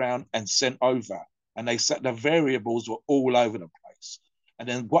out of the ground and sent over. And they said the variables were all over the place. And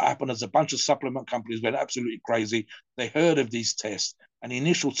then what happened is a bunch of supplement companies went absolutely crazy. They heard of these tests, and the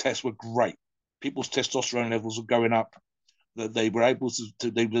initial tests were great. People's testosterone levels were going up. That they were able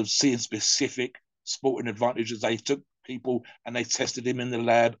to they were seeing specific sporting advantages. They took people and they tested them in the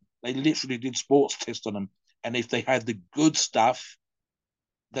lab. They literally did sports tests on them. And if they had the good stuff,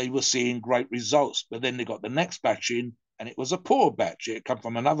 they were seeing great results. But then they got the next batch in, and it was a poor batch. It come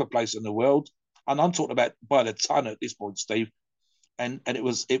from another place in the world. And I'm talking about by the ton at this point, Steve. And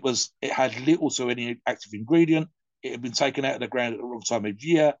it had little to any active ingredient. It had been taken out of the ground at the wrong time of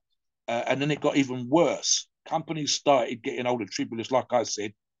year. And then it got even worse. Companies started getting hold of tribulus, like I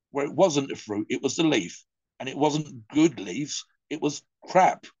said, where it wasn't the fruit, it was the leaf. And it wasn't good leaves, it was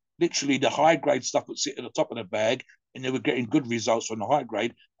crap. Literally, the high grade stuff would sit at the top of the bag, and they were getting good results from the high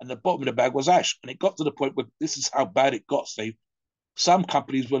grade, and the bottom of the bag was ash. And it got to the point where this is how bad it got, Steve. Some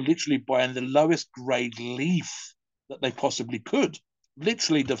companies were literally buying the lowest grade leaf that they possibly could.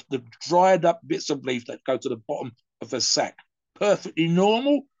 Literally, the dried up bits of leaf that go to the bottom of a sack. Perfectly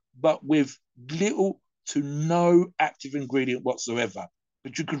normal, but with little to no active ingredient whatsoever.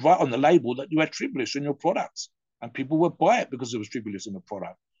 But you could write on the label that you had tribulus in your products, and people would buy it because there was tribulus in the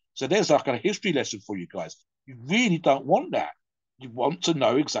product. So there's like a history lesson for you guys. You really don't want that. You want to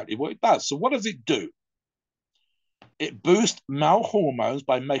know exactly what it does. So what does it do? It boosts male hormones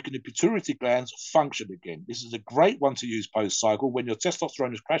by making the pituitary glands function again. This is a great one to use post-cycle when your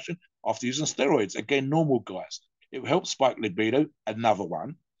testosterone is crashing after using steroids. Again, normal guys. It will help spike libido, another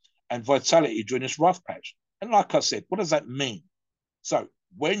one, and vitality during this rough patch. And like I said, what does that mean? So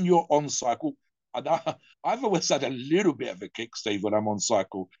when you're on cycle, I've always had a little bit of a kick, Steve, when I'm on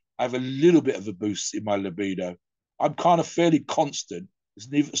cycle. I have a little bit of a boost in my libido. I'm kind of fairly constant.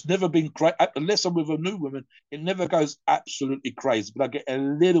 It's never been great, unless I'm with a new woman. It never goes absolutely crazy, but I get a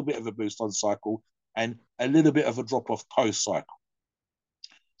little bit of a boost on cycle and a little bit of a drop off post cycle.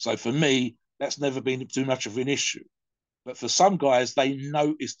 So for me, that's never been too much of an issue. But for some guys, they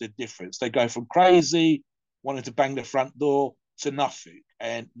notice the difference. They go from crazy, wanting to bang the front door, to nothing.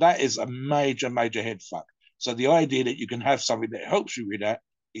 And that is a major, major head fuck. So the idea that you can have something that helps you with that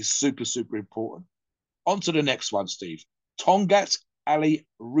is super important. On to the next one, Steve. Tongat alley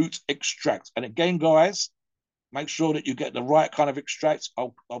root extract. And again, guys, make sure that you get the right kind of extract.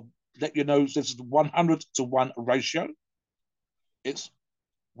 I'll let you know this is 100-to-1 ratio. It's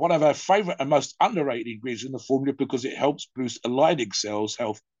one of our favorite and most underrated ingredients in the formula because it helps boost Leydig cells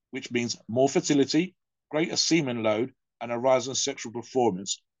health, which means more fertility, greater semen load, and a rise in sexual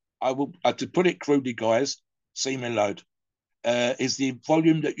performance. I will, to put it crudely, guys, semen load is the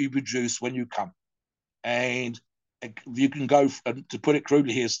volume that you produce when you come. And you can go, to put it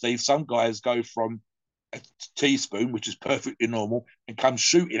crudely here, Steve, some guys go from a teaspoon, which is perfectly normal, and come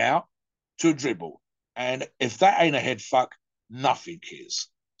shooting out to a dribble. And if that ain't a head fuck, nothing is.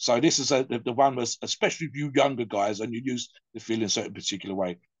 So this is the one was, especially if you younger guys and you use the feel in a certain particular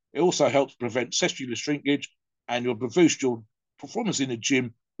way. It also helps prevent testicular shrinkage and you'll boost your performance in the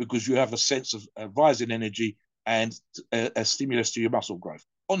gym because you have a sense of rising energy and a stimulus to your muscle growth.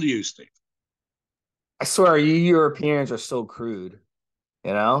 On to you, Steve. I swear, you Europeans are so crude,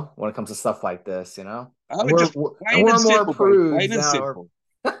 you know, when it comes to stuff like this, you know. Oh, We're just plain and more simple, buddy. prudes Plain and now. simple.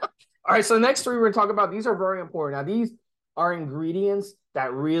 All right, so the next three we're going to talk about, these are very important. Now, these are ingredients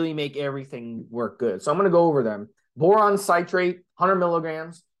that really make everything work good. So I'm going to go over them. Boron citrate, 100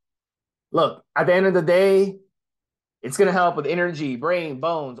 milligrams. Look, at the end of the day, it's going to help with energy, brain,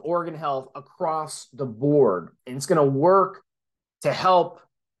 bones, organ health across the board. And it's going to work to help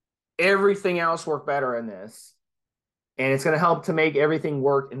everything else work better in this. And it's going to help to make everything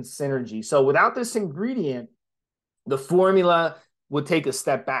work in synergy. So without this ingredient, the formula would take a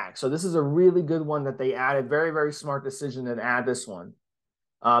step back. So this is a really good one that they added. Very, very smart decision to add this one.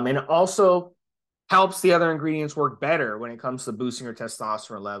 And it also helps the other ingredients work better when it comes to boosting your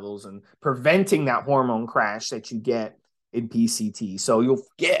testosterone levels and preventing that hormone crash that you get in PCT. So you'll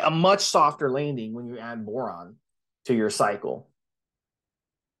get a much softer landing when you add boron to your cycle.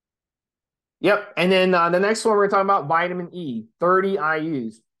 Yep. And then the next one we're talking about, vitamin E, 30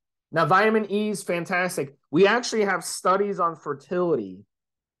 IUs. Now, vitamin E is fantastic. We actually have studies on fertility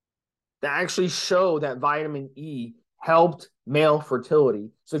that actually show that vitamin E helped male fertility.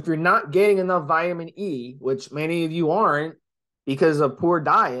 So if you're not getting enough vitamin E, which many of you aren't because of poor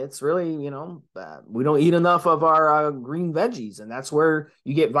diets, really, you know, we don't eat enough of our green veggies, and that's where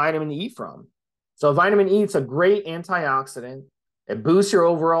you get vitamin E from. So vitamin E, it's a great antioxidant. It boosts your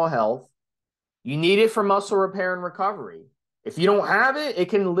overall health. You need it for muscle repair and recovery. If you don't have it, it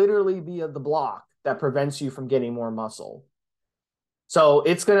can literally be the block that prevents you from getting more muscle. So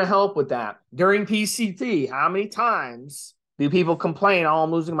it's going to help with that. During PCT, how many times do people complain, oh,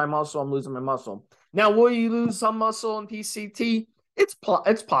 I'm losing my muscle, I'm losing my muscle? Now, will you lose some muscle in PCT?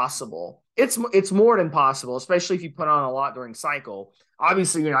 It's possible. It's more than possible, especially if you put on a lot during cycle.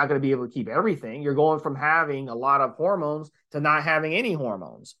 Obviously, you're not going to be able to keep everything. You're going from having a lot of hormones to not having any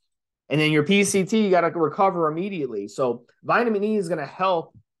hormones. And then your PCT, you got to recover immediately. So vitamin E is going to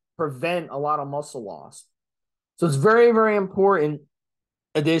help prevent a lot of muscle loss. So it's very, very important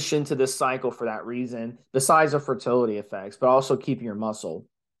addition to this cycle for that reason, besides the fertility effects, but also keeping your muscle.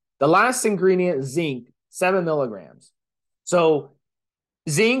 The last ingredient, zinc, 7 milligrams. So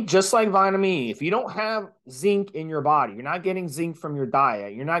zinc, just like vitamin E, if you don't have zinc in your body, you're not getting zinc from your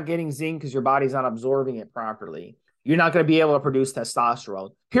diet, you're not getting zinc because your body's not absorbing it properly, you're not going to be able to produce testosterone.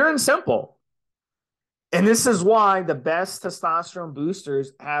 Pure and simple. And this is why the best testosterone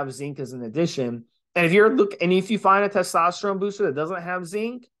boosters have zinc as an addition. And if you find a testosterone booster that doesn't have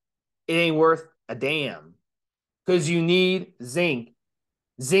zinc, it ain't worth a damn, because you need zinc.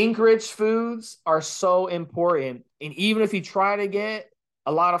 Zinc-rich foods are so important. And even if you try to get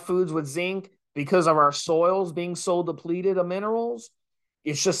a lot of foods with zinc, because of our soils being so depleted of minerals,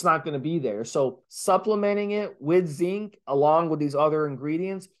 it's just not going to be there. So supplementing it with zinc along with these other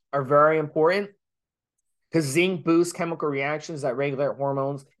ingredients are very important, because zinc boosts chemical reactions that regulate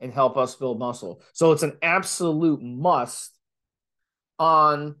hormones and help us build muscle. So it's an absolute must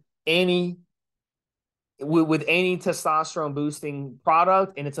on with any testosterone boosting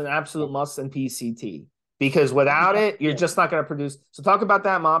product, and it's an absolute must in PCT, because without it, you're just not going to produce. So talk about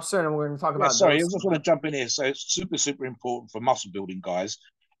that, Mobster, and we're going to talk about. Sorry, I just want to jump in here. So it's super, super important for muscle building, guys.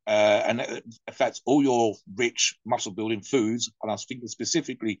 And in fact, all your rich muscle building foods, and I was thinking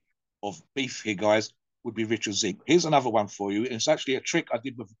specifically of beef here, guys, would be rich with zinc. Here's another one for you. It's actually a trick I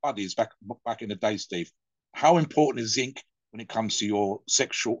did with buddies back in the day, Steve. How important is zinc when it comes to your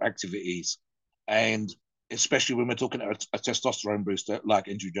sexual activities? And especially when we're talking about a testosterone booster like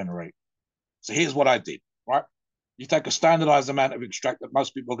HCGenerate. So here's what I did, right? You take a standardized amount of extract that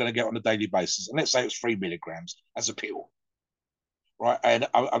most people are going to get on a daily basis, and let's say it's 3 milligrams as a pill, right? And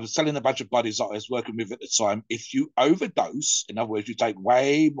I was telling a bunch of buddies that I was working with at the time, if you overdose, in other words, you take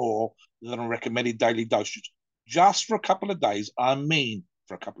way more than a recommended daily dosage, just for a couple of days, I mean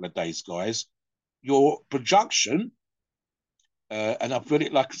for a couple of days, guys, your production, and I've put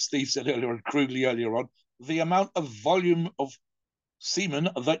it like Steve said earlier and crudely earlier on, the amount of volume of semen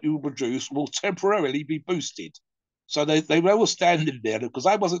that you produce will temporarily be boosted. So they were all standing there, because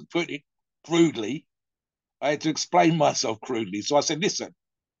I wasn't putting it crudely. I had to explain myself crudely. So I said, listen,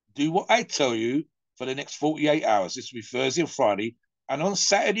 do what I tell you for the next 48 hours. This will be Thursday and Friday. And on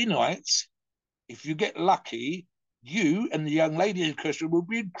Saturday nights, if you get lucky, you and the young lady in question will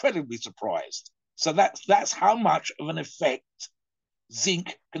be incredibly surprised. So that's how much of an effect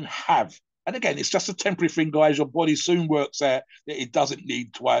zinc can have. And again, it's just a temporary thing, guys. Your body soon works out that it doesn't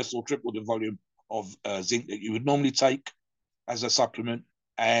need twice or triple the volume of zinc that you would normally take as a supplement.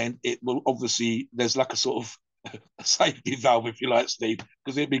 And it will obviously, there's like a sort of safety valve, if you like, Steve,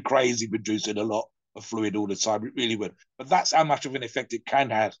 because it'd be crazy producing a lot of fluid all the time. It really would. But that's how much of an effect it can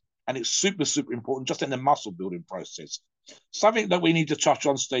have. And it's super, super important just in the muscle building process. Something that we need to touch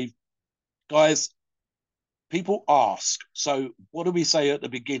on, Steve, guys, people ask. So what do we say at the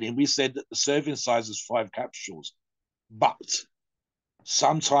beginning? We said that the serving size is 5 capsules, but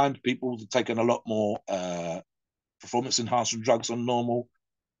sometimes people have taken a lot more performance enhancing drugs than normal.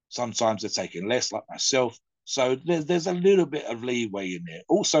 Sometimes they're taking less, like myself. So there's a little bit of leeway in there.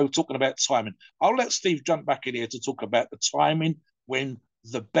 Also, talking about timing, I'll let Steve jump back in here to talk about the timing, when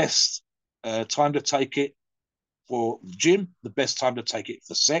the best time to take it for the gym, the best time to take it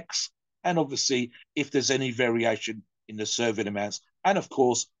for sex, and obviously if there's any variation in the serving amounts, and of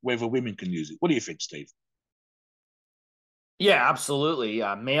course whether women can use it. What do you think, Steve? Yeah, absolutely.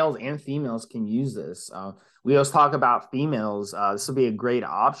 Males and females can use this. We always talk about females. This would be a great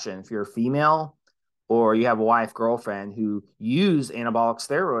option if you're a female or you have a wife, girlfriend who use anabolic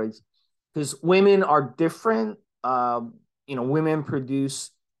steroids, because women are different. Women produce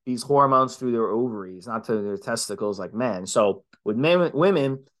these hormones through their ovaries, not to their testicles like men. So with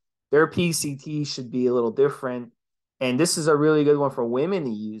women, their PCT should be a little different. And this is a really good one for women to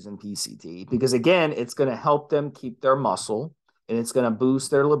use in PCT because, again, it's going to help them keep their muscle and it's going to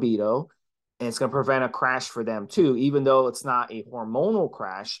boost their libido and it's going to prevent a crash for them too, even though it's not a hormonal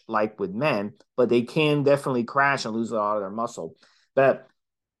crash like with men, but they can definitely crash and lose a lot of their muscle. But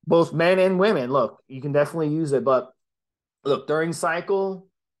both men and women, look, you can definitely use it. But look, during cycle,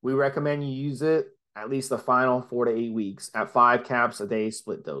 we recommend you use it at least the final 4 to 8 weeks at 5 caps a day,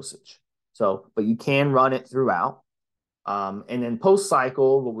 split dosage. So, but you can run it throughout. And then post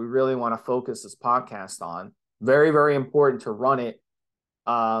cycle, what we really want to focus this podcast on, very, very important to run it,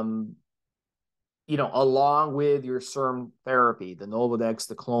 along with your SERM therapy, the Nolvadex,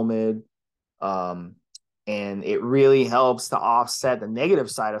 the Clomid, and it really helps to offset the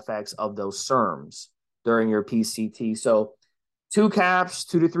negative side effects of those SERMs during your PCT. So 2 caps,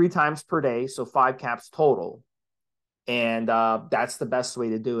 2 to 3 times per day, so 5 caps total. And that's the best way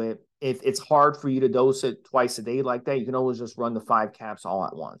to do it. If it's hard for you to dose it twice a day like that, you can always just run the 5 caps all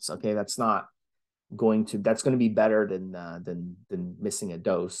at once. Okay, that's going to be better than missing a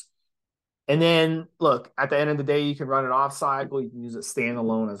dose. And then look, at the end of the day, you can run it off cycle. You can use it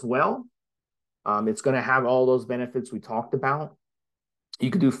standalone as well. It's going to have all those benefits we talked about. You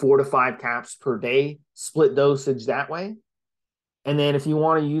could do 4 to 5 caps per day, split dosage that way. And then if you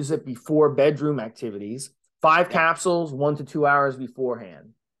want to use it before bedroom activities, 5 capsules, 1 to 2 hours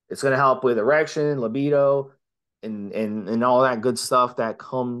beforehand. It's going to help with erection, libido, and all that good stuff that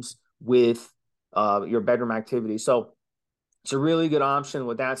comes with your bedroom activity. So it's a really good option.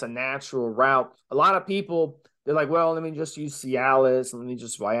 With that's a natural route. A lot of people, they're like, well, let me just use Cialis, let me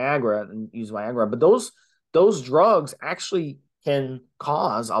just Viagra and use Viagra. But those drugs actually can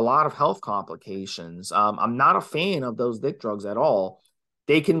cause a lot of health complications. I'm not a fan of those dick drugs at all.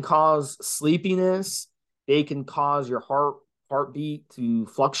 They can cause sleepiness. They can cause your heartbeat to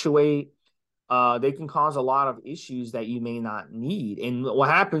fluctuate. They can cause a lot of issues that you may not need. And what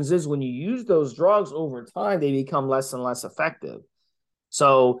happens is when you use those drugs over time, they become less and less effective.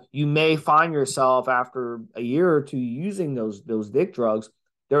 So you may find yourself after a year or two using those dick drugs,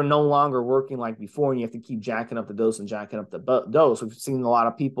 they're no longer working like before, and you have to keep jacking up the dose and jacking up the dose. We've seen a lot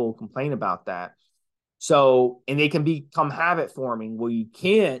of people complain about that. So, and they can become habit forming where you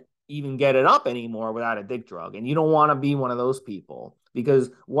can't even get it up anymore without a dick drug. And you don't want to be one of those people, because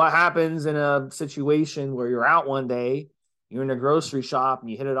what happens in a situation where you're out one day, you're in a grocery shop and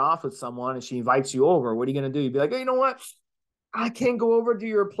you hit it off with someone and she invites you over, what are you going to do? You'd be like, hey, you know what? I can't go over to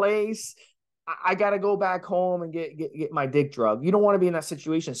your place. I got to go back home and get my dick drug. You don't want to be in that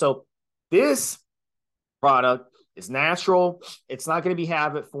situation. So this product is natural. It's not going to be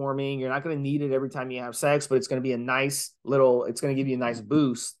habit forming. You're not going to need it every time you have sex, but it's going to be it's going to give you a nice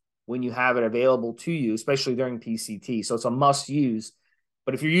boost when you have it available to you, especially during PCT. So it's a must use.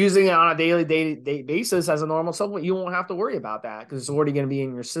 But if you're using it on a daily basis as a normal supplement, you won't have to worry about that because it's already going to be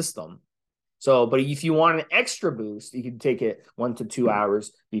in your system. So, but if you want an extra boost, you can take it 1 to 2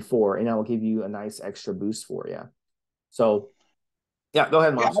 hours before, and that will give you a nice extra boost for you. So, yeah, go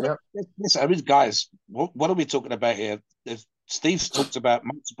ahead, Monster. I mean, guys, what are we talking about here? Steve's talked about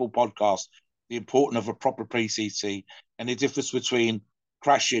multiple podcasts, the importance of a proper PCT and the difference between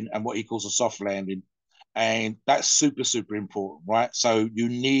crashing and what he calls a soft landing. And that's super, super important, right? So you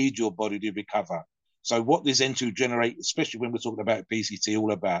need your body to recover. So what this HCGenerate, especially when we're talking about PCT,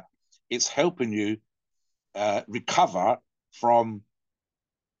 all about, it's helping you recover from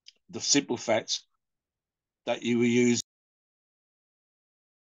the simple fact that you were using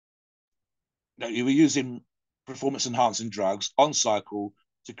performance enhancing drugs on cycle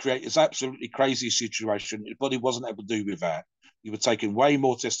to create this absolutely crazy situation your body wasn't able to do without. You were taking way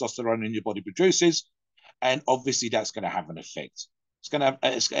more testosterone than your body produces, and obviously that's going to have an effect. It's going to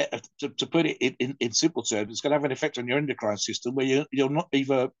have, to put it in simple terms, it's going to have an effect on your endocrine system where you're not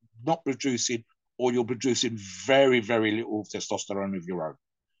either not producing or you're producing very, very little testosterone of your own.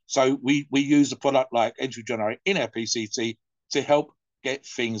 So we use a product like HCGenerate in our PCT to help get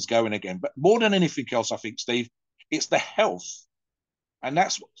things going again. But more than anything else, I think, Steve, it's the health. And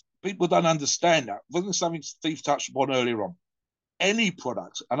that's what people don't understand. That wasn't something Steve touched upon earlier on. Any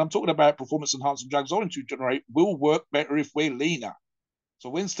product, and I'm talking about performance enhancing drugs or HCGenerate, will work better if we're leaner. So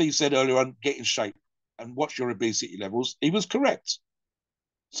when Steve said earlier on, get in shape and watch your obesity levels, he was correct.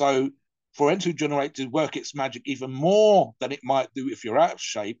 So for HCGenerate to work its magic even more than it might do if you're out of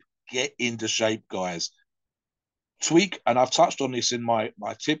shape, get into shape, guys. Tweak, and I've touched on this in my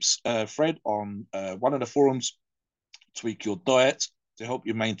tips, Fred, on one of the forums, tweak your diet to help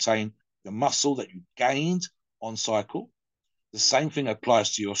you maintain the muscle that you gained on cycle. The same thing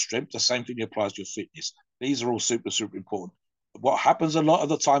applies to your strength. The same thing applies to your fitness. These are all super, super important. What happens a lot of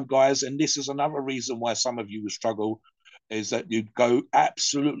the time, guys, and this is another reason why some of you will struggle, is that you go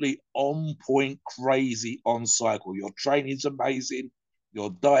absolutely on point crazy on cycle. Your training's amazing. Your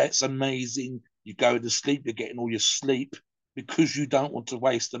diet's amazing. You go to sleep, you're getting all your sleep because you don't want to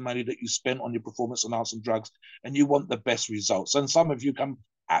waste the money that you spent on your performance enhancing drugs and you want the best results. And some of you come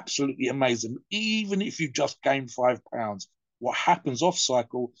absolutely amazing. Even if you just gain 5 pounds, what happens off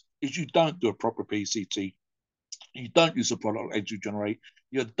cycle is you don't do a proper PCT. You don't use a product like HCGenerate.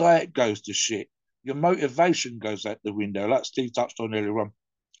 Your diet goes to shit. Your motivation goes out the window, like Steve touched on earlier on.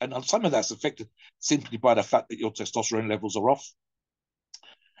 And some of that's affected simply by the fact that your testosterone levels are off.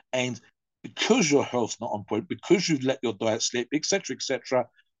 And because your health's not on point, because you've let your diet slip, etc.,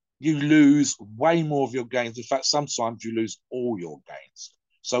 you lose way more of your gains. In fact, sometimes you lose all your gains.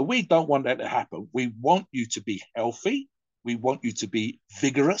 So we don't want that to happen. We want you to be healthy. We want you to be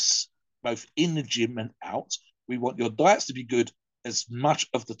vigorous, both in the gym and out. We want your diets to be good as much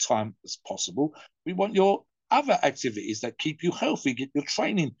of the time as possible. We want your other activities that keep you healthy, get your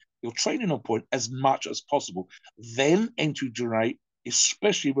training on point as much as possible. Then HCGenerate,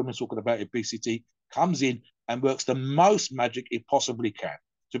 especially when we're talking about PCT, comes in and works the most magic it possibly can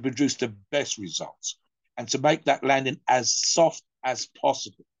to produce the best results and to make that landing as soft as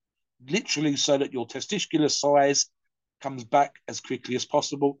possible, literally so that your testicular size comes back as quickly as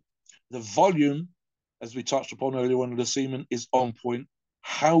possible. The volume, as we touched upon earlier on, the semen is on point.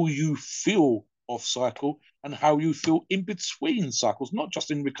 How you feel off cycle and how you feel in between cycles, not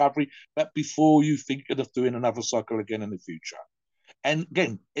just in recovery, but before you think of doing another cycle again in the future. And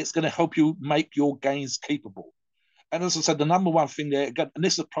again, it's going to help you make your gains capable. And as I said, the number one thing there, again, and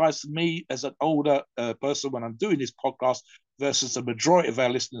this applies to me as an older person when I'm doing this podcast versus the majority of our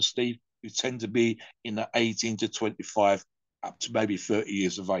listeners, Steve, who tend to be in the 18 to 25 up to maybe 30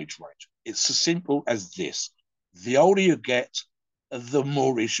 years of age range. It's as simple as this. The older you get, the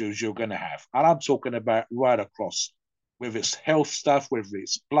more issues you're going to have. And I'm talking about right across, whether it's health stuff, whether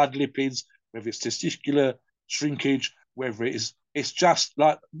it's blood lipids, whether it's testicular shrinkage, whether it's just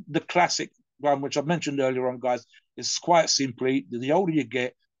like the classic one, which I mentioned earlier on, guys. It's quite simply, the older you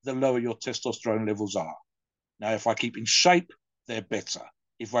get, the lower your testosterone levels are. Now, if I keep in shape, they're better.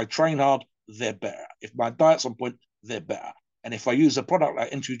 If I train hard, they're better. If my diet's on point, they're better. And if I use a product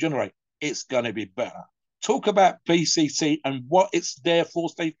like HCGenerate, it's going to be better. Talk about PCT and what it's there for,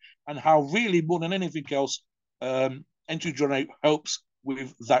 Steve, and how really more than anything else, HCGenerate helps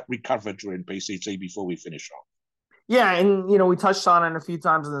with that recovery during PCT before we finish off. Yeah, and we touched on it a few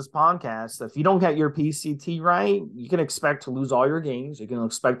times in this podcast. If you don't get your PCT right, you can expect to lose all your gains. You can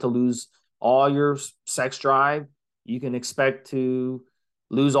expect to lose all your sex drive. You can expect to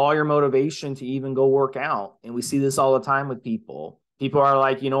lose all your motivation to even go work out. And we see this all the time with people. People are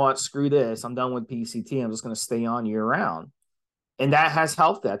like, you know what, screw this. I'm done with PCT. I'm just going to stay on year round. And that has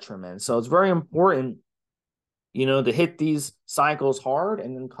health detriment. So it's very important, to hit these cycles hard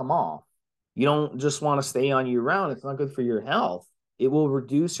and then come off. You don't just want to stay on year round. It's not good for your health. It will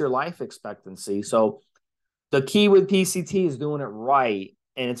reduce your life expectancy. So the key with PCT is doing it right.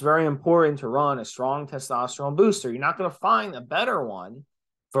 And it's very important to run a strong testosterone booster. You're not going to find a better one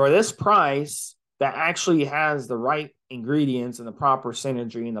for this price that actually has the right ingredients and the proper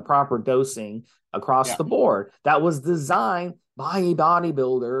synergy and the proper dosing across the board. That was designed by a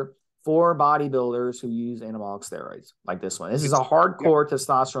bodybuilder for bodybuilders who use anabolic steroids like this one. This is a hardcore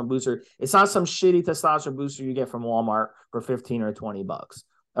testosterone booster. It's not some shitty testosterone booster you get from Walmart for 15 or 20 bucks.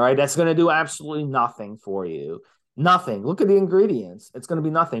 All right. That's going to do absolutely nothing for you. Nothing. Look at the ingredients. It's going to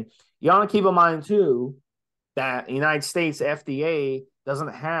be nothing. You want to keep in mind too, that the United States FDA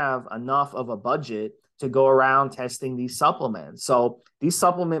doesn't have enough of a budget to go around testing these supplements. So these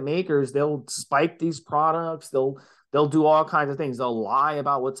supplement makers, they'll spike these products, they'll do all kinds of things. They'll lie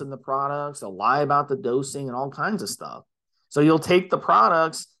about what's in the products, they'll lie about the dosing and all kinds of stuff. So you'll take the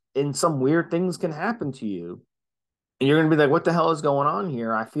products and some weird things can happen to you. And you're going to be like, what the hell is going on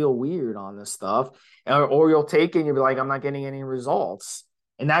here? I feel weird on this stuff. Or you'll take it and you'll be like, I'm not getting any results.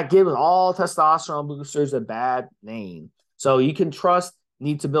 And that gives all testosterone boosters a bad name. So you can trust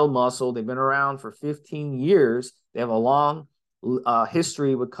Need to Build Muscle. They've been around for 15 years. They have a long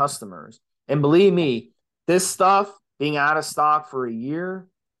history with customers. And believe me, this stuff being out of stock for a year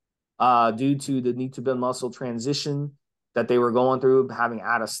due to the Need to Build Muscle transition that they were going through, having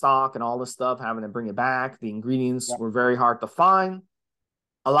out of stock and all this stuff, having to bring it back. The ingredients were very hard to find.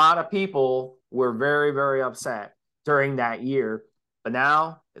 A lot of people were very, very upset during that year. But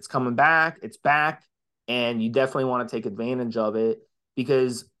now it's coming back, it's back, and you definitely want to take advantage of it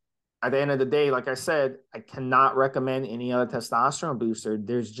because at the end of the day, like I said, I cannot recommend any other testosterone booster.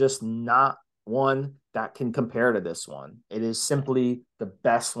 There's just not one that can compare to this one. It is simply the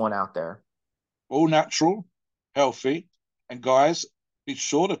best one out there. All natural, healthy. And guys, be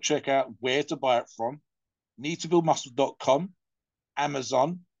sure to check out where to buy it from. NeedToBuildMuscle.com,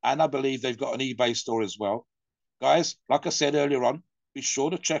 Amazon, and I believe they've got an eBay store as well. Guys, like I said earlier on, be sure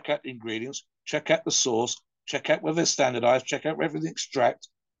to check out the ingredients, check out the source, check out whether they're standardized, check out whether they're extract,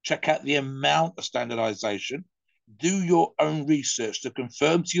 check out the amount of standardization. Do your own research to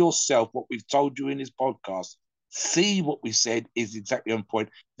confirm to yourself what we've told you in this podcast. See what we said is exactly on point.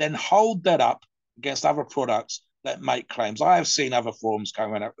 Then hold that up against other products that make claims. I have seen other forums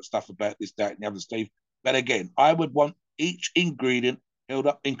coming out with stuff about this, that, and the other, Steve. But again, I would want each ingredient held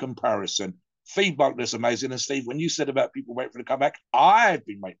up in comparison. Feedback is amazing. And Steve, when you said about people waiting for it to come back, I've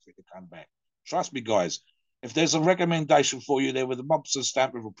been waiting for it to come back. Trust me, guys. If there's a recommendation for you there with a Mobster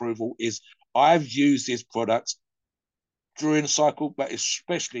stamp of approval, is I've used this product during the cycle, but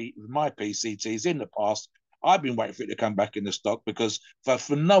especially with my PCTs in the past. I've been waiting for it to come back in the stock because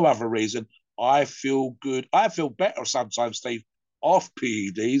for no other reason, I feel good. I feel better sometimes, Steve, off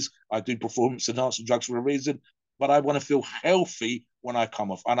PEDs. I do performance enhancing drugs for a reason, but I want to feel healthy when I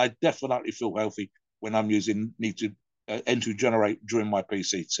come off. And I definitely feel healthy when I'm using HCGenerate during my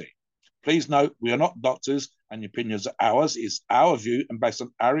PCT. Please note, we are not doctors and the opinions are ours. It's our view and based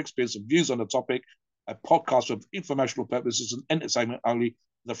on our experience and views on the topic, a podcast for informational purposes and entertainment only.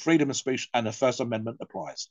 The freedom of speech and the First Amendment applies.